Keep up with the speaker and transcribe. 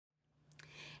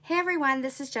everyone,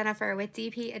 this is Jennifer with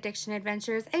DP Addiction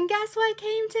Adventures, and guess what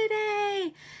came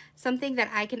today? Something that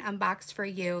I can unbox for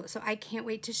you, so I can't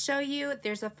wait to show you.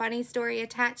 There's a funny story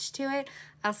attached to it.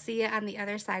 I'll see you on the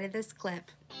other side of this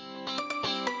clip.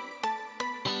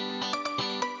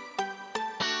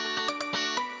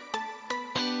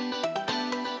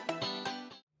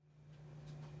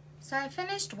 So I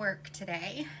finished work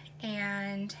today,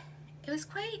 and it was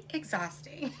quite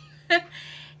exhausting.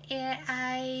 And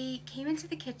I came into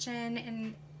the kitchen,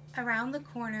 and around the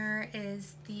corner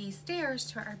is the stairs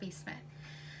to our basement.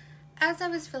 As I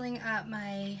was filling up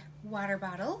my water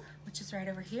bottle, which is right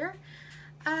over here,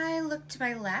 I looked to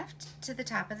my left to the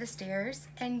top of the stairs,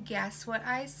 and guess what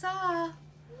I saw?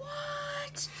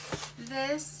 What?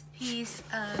 This piece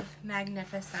of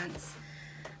magnificence.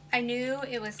 I knew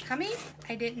it was coming.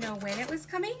 I didn't know when it was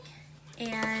coming,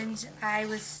 and I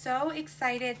was so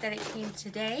excited that it came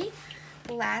today.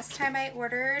 Last time I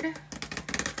ordered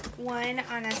one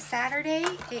on a Saturday,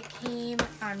 it came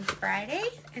on Friday,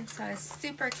 and so I was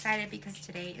super excited because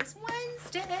today is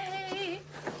Wednesday.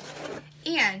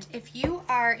 And if you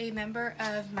are a member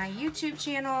of my YouTube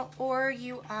channel or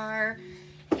you are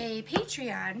a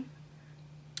Patreon,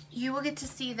 you will get to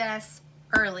see this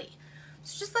early.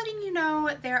 So just letting you know,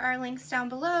 there are links down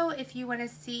below if you want to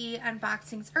see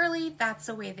unboxings early. That's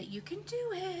a way that you can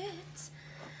do it.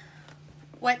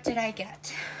 What did I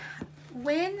get?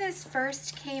 When this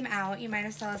first came out, you might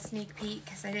have saw a sneak peek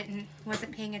because I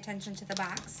wasn't paying attention to the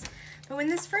box. But when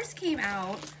this first came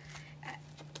out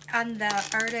on the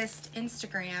artist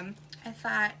Instagram, I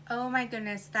thought, oh my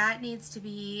goodness, that needs to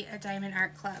be a Diamond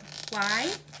Art Club. Why?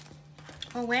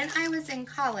 Well, when I was in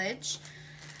college,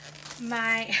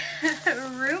 my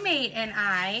roommate and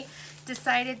I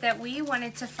decided that we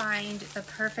wanted to find the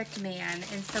perfect man,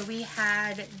 and so we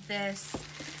had this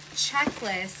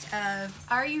checklist of,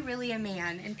 are you really a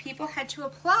man? And people had to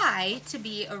apply to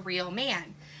be a real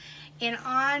man. And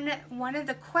on one of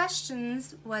the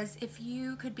questions was, if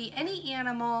you could be any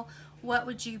animal, what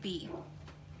would you be?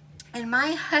 And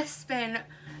my husband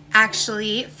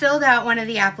actually filled out one of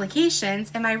the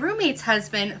applications, and my roommate's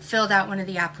husband filled out one of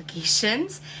the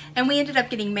applications, and we ended up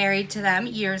getting married to them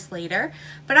years later.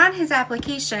 But on his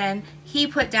application, he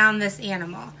put down this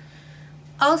animal.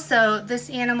 Also, this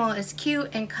animal is cute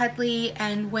and cuddly,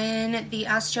 and when the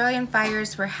Australian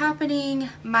fires were happening,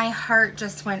 my heart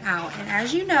just went out. And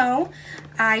as you know,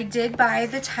 I did buy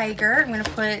the tiger. I'm going to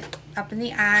put up in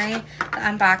the eye the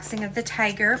unboxing of the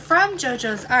tiger from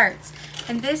JojosArt.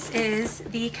 And this is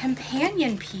the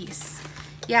companion piece.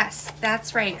 Yes,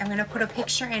 that's right. I'm going to put a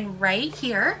picture in right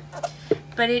here.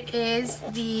 But it is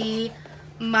the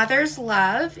Mother's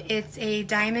Love. It's a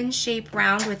diamond shaped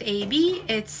round with AB.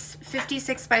 It's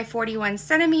 56 by 41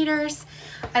 centimeters.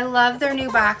 I love their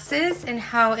new boxes and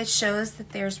how it shows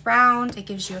that there's round. It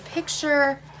gives you a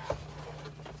picture.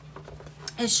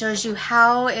 It shows you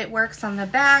how it works on the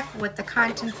back, what the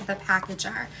contents of the package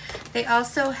are. They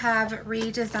also have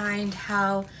redesigned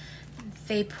how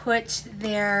they put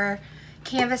their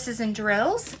canvases and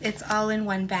drills. It's all in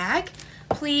one bag.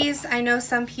 Please, I know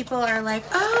some people are like,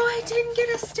 oh, I didn't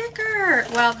get a sticker.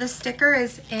 Well, the sticker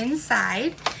is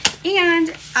inside,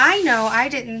 and I know I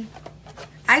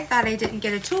thought I didn't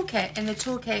get a toolkit, and the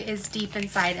toolkit is deep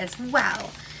inside as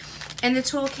well. And the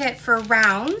toolkit for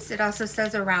rounds, it also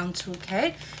says a round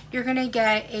toolkit. You're gonna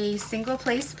get a single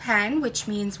place pen, which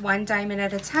means one diamond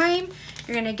at a time.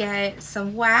 You're gonna get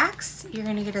some wax. You're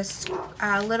gonna get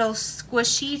a little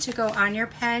squishy to go on your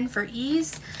pen for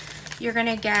ease. You're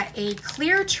gonna get a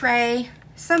clear tray,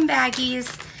 some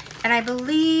baggies, and I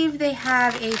believe they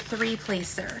have a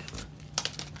 3-placer.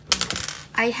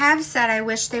 I have said I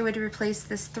wish they would replace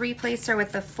this 3-placer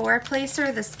with the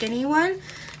 4-placer, the skinny one.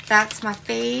 That's my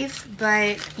fave,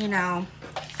 but you know,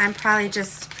 I'm probably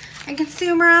just a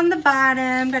consumer on the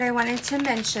bottom, but I wanted to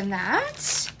mention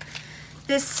that.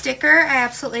 This sticker I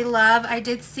absolutely love. I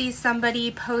did see somebody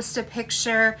post a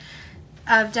picture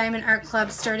of Diamond Art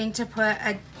Club starting to put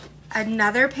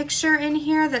another picture in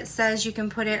here that says you can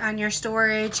put it on your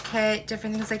storage kit,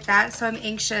 different things like that. So I'm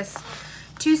anxious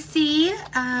to see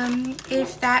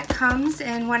if that comes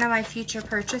in one of my future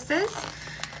purchases.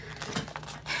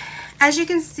 As you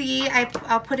can see,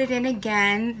 I'll put it in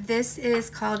again. This is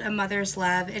called A Mother's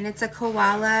Love, and it's a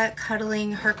koala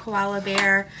cuddling her koala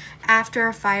bear after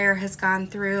a fire has gone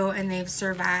through and they've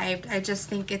survived. I just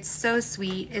think it's so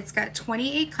sweet. It's got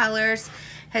 28 colors,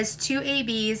 has 2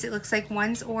 ABs. It looks like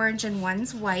one's orange and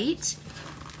one's white.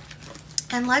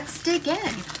 And let's dig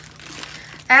in.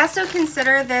 I also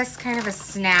consider this kind of a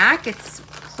snack. It's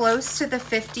close to the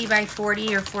 50 by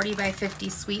 40 or 40 by 50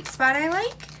 sweet spot I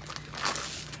like.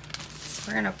 So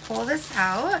we're gonna pull this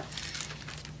out.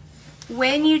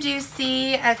 When you do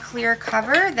see a clear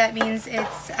cover, that means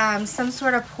it's some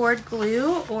sort of poured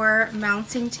glue or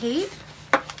mounting tape.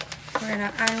 We're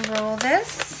gonna unroll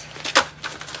this.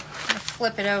 I'm gonna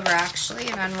flip it over actually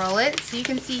and unroll it. So you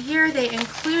can see here they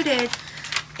included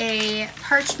a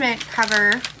parchment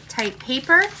cover type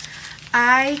paper.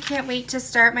 I can't wait to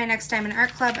start my next Diamond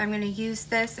Art Club. I'm gonna use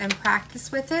this and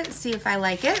practice with it, see if I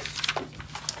like it.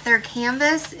 Their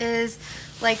canvas is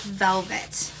like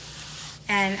velvet,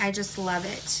 and I just love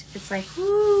it. It's like,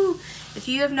 woo! If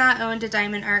you have not owned a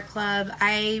Diamond Art Club,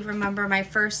 I remember my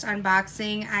first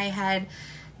unboxing, I had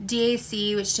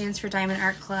DAC, which stands for Diamond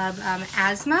Art Club,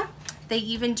 asthma. They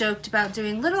even joked about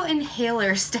doing little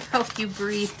inhalers to help you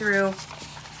breathe through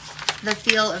the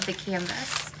feel of the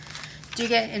canvas. You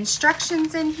get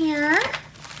instructions in here,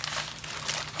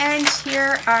 and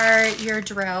here are your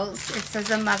drills. It says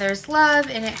A Mother's Love,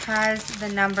 and it has the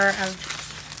number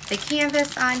of the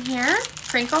canvas on here.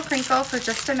 Crinkle, crinkle for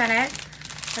just a minute.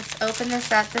 Let's open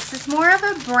this up. This is more of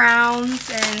a browns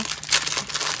and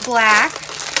black.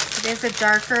 It is a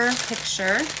darker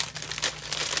picture.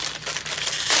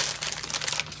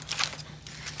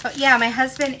 But yeah, my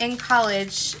husband in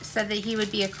college said that he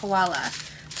would be a koala.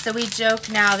 So we joke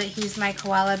now that he's my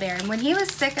koala bear. And when he was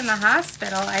sick in the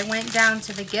hospital, I went down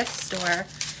to the gift store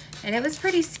and it was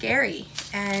pretty scary.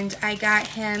 And I got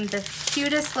him the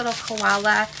cutest little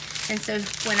koala. And so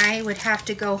when I would have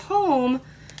to go home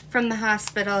from the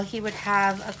hospital, he would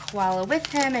have a koala with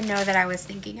him and know that I was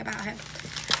thinking about him.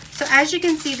 So as you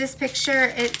can see, this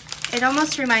picture, it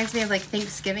almost reminds me of like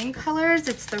Thanksgiving colors.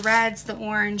 It's the reds, the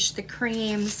orange, the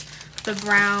creams, the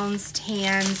browns,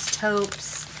 tans,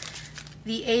 taupes.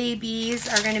 The ABs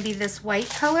are going to be this white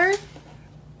color.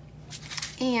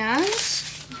 And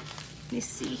let me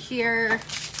see here,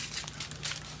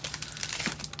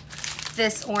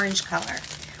 this orange color.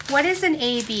 What is an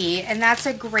AB? And that's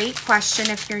a great question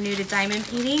if you're new to diamond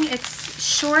painting. It's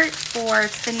short for,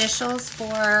 it's the initials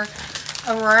for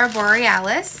Aurora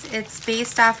Borealis. It's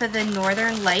based off of the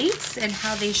northern lights and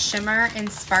how they shimmer and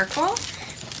sparkle.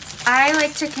 I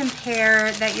like to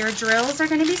compare that your drills are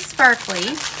going to be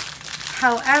sparkly.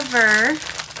 However,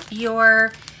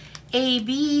 your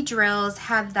AB drills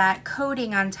have that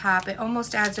coating on top. It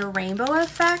almost adds a rainbow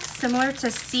effect, similar to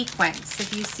sequins.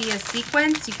 If you see a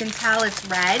sequence, you can tell it's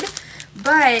red,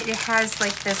 but it has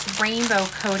like this rainbow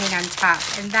coating on top,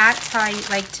 and that's how I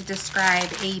like to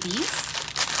describe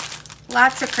ABs.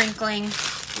 Lots of crinkling,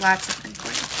 lots of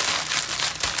crinkling.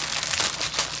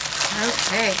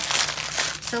 Okay,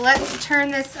 so let's turn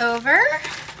this over.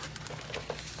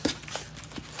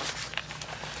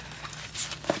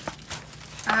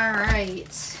 All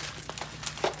right.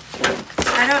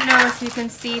 I don't know if you can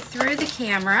see through the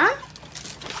camera.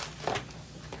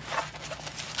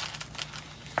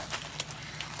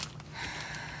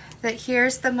 But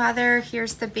here's the mother,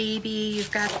 here's the baby.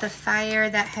 You've got the fire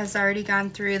that has already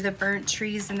gone through, the burnt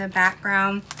trees in the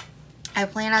background. I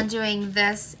plan on doing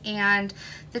this and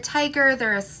the tiger.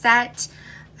 They're a set.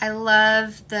 I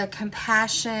love the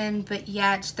compassion, but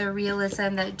yet the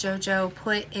realism that JoJo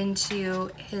put into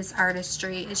his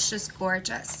artistry. It's just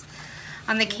gorgeous.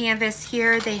 On the canvas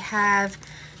here, they have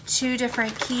 2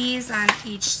 different keys on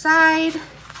each side.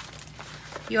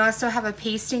 You also have a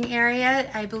pasting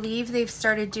area. I believe they've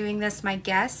started doing this, my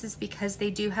guess is because they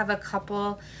do have a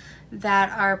couple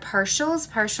that are partials.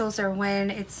 Partials are when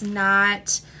it's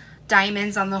not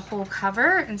diamonds on the whole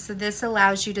cover, and so this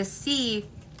allows you to see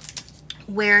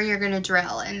where you're going to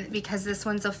drill, and because this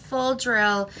one's a full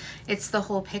drill, it's the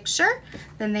whole picture.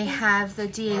 Then they have the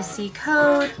DAC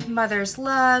code, Mother's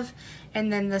Love,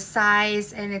 and then the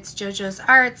size, and it's JoJo's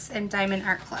Arts and Diamond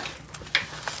Art Club.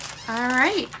 All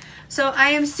right, so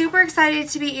I am super excited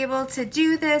to be able to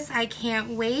do this. I can't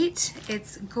wait.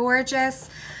 It's gorgeous.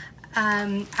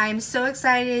 I'm so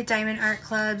excited. Diamond Art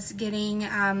Club's getting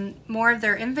more of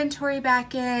their inventory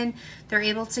back in. They're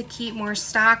able to keep more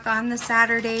stock on the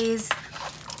Saturdays,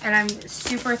 and I'm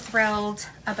super thrilled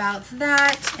about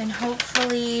that. And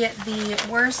hopefully the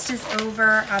worst is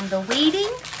over on the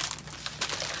waiting.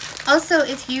 Also,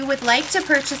 if you would like to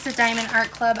purchase a Diamond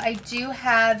Art Club, I do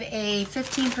have a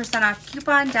 15% off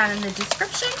coupon down in the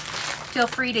description. Feel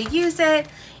free to use it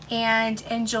and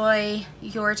enjoy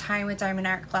your time with Diamond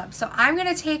Art Club. So I'm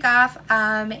gonna take off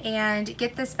and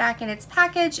get this back in its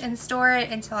package and store it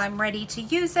until I'm ready to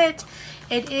use it.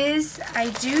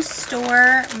 I do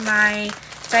store my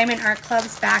Diamond Art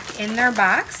Clubs back in their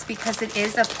box because it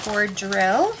is a poured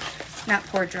drill,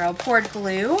 poured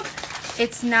glue.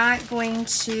 It's not going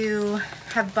to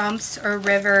have bumps or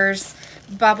rivers,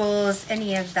 bubbles,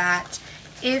 any of that.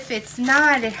 If it's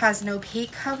not, it has no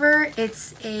paint cover.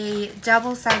 It's a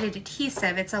double-sided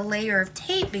adhesive. It's a layer of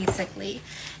tape basically.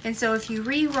 And so if you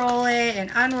re-roll it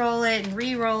and unroll it and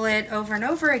re-roll it over and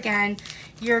over again,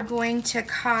 you're going to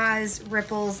cause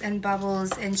ripples and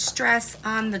bubbles and stress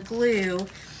on the glue,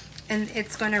 and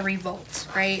it's going to revolt,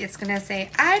 right? It's going to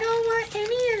say, I don't want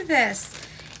any of this,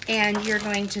 and you're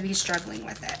going to be struggling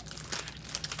with it.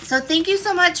 So thank you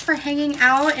so much for hanging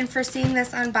out and for seeing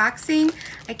this unboxing.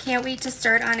 I can't wait to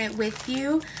start on it with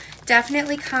you.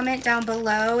 Definitely comment down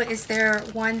below, is there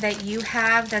one that you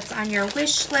have that's on your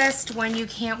wish list, one you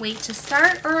can't wait to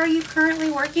start, or are you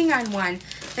currently working on one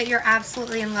that you're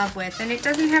absolutely in love with? And it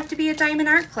doesn't have to be a Diamond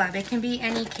Art Club, it can be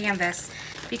any canvas,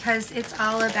 because it's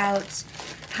all about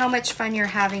how much fun you're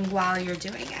having while you're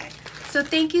doing it. So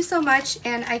thank you so much,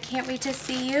 and I can't wait to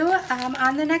see you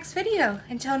on the next video.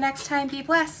 Until next time, be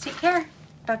blessed. Take care.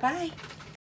 Bye-bye.